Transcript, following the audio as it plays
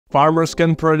Farmers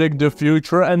can predict the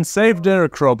future and save their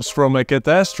crops from a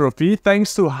catastrophe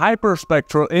thanks to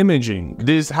hyperspectral imaging.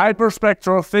 This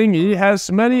hyperspectral thingy has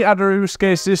many other use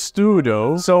cases too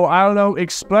though, so I'll now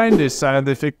explain this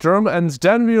scientific term and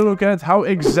then we'll look at how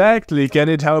exactly can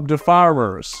it help the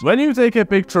farmers. When you take a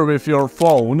picture with your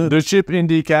phone, the chip in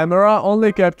the camera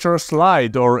only captures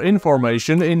light or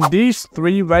information in these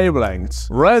three wavelengths: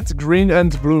 red, green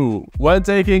and blue. When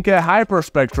taking a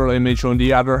hyperspectral image on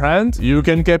the other hand, you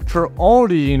can capture all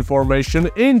the information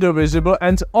in the visible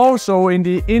and also in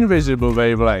the invisible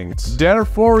wavelengths.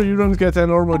 Therefore, you don't get a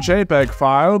normal JPEG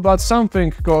file, but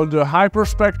something called the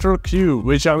hyperspectral cube,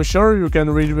 which I'm sure you can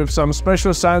read with some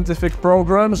special scientific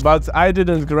programs, but I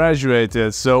didn't graduate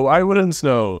yet, so I wouldn't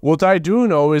know. What I do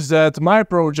know is that my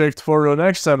project for the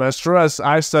next semester, as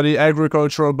I study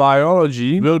agricultural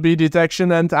biology, will be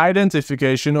detection and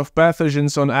identification of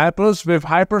pathogens on apples with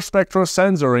hyperspectral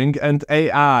sensoring and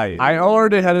AI. I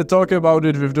already had a talk about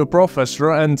it with the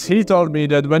professor and he told me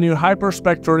that when you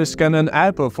hyperspectrally scan an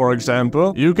apple, for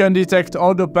example, you can detect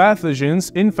all the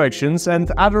pathogens, infections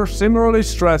and other similarly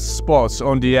stressed spots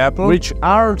on the apple which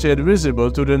aren't yet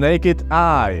visible to the naked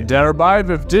eye. Thereby,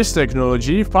 with this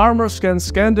technology, farmers can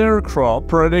scan their crop,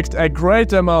 predict a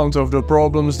great amount of the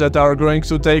problems that are going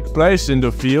to take place in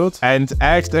the field and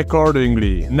act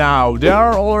accordingly. Now, there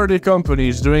are already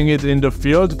companies doing it in the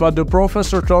field, but the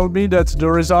professor told me that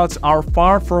the results are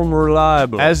far from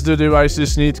reliable, as the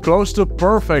devices need close to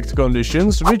perfect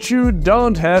conditions, which you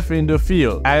don't have in the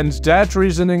field. And that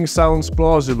reasoning sounds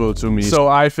plausible to me. So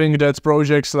I think that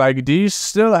projects like these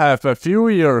still have a few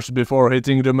years before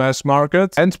hitting the mass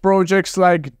market, and projects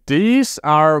like these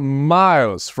are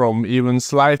miles from even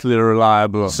slightly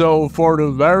reliable. So for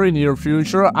the very near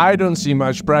future, I don't see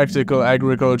much practical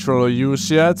agricultural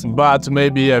use yet, but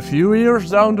maybe a few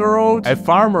years down the road, a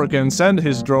farmer can send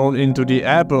his drone into the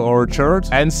apple orchard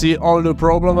and see all the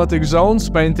problematic zones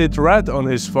painted red on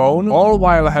his phone, all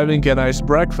while having a nice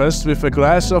breakfast with a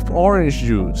glass of orange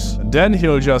juice. Then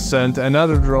he'll just send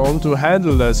another drone to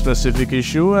handle that specific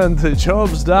issue and the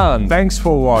job's done. Thanks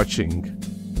for watching.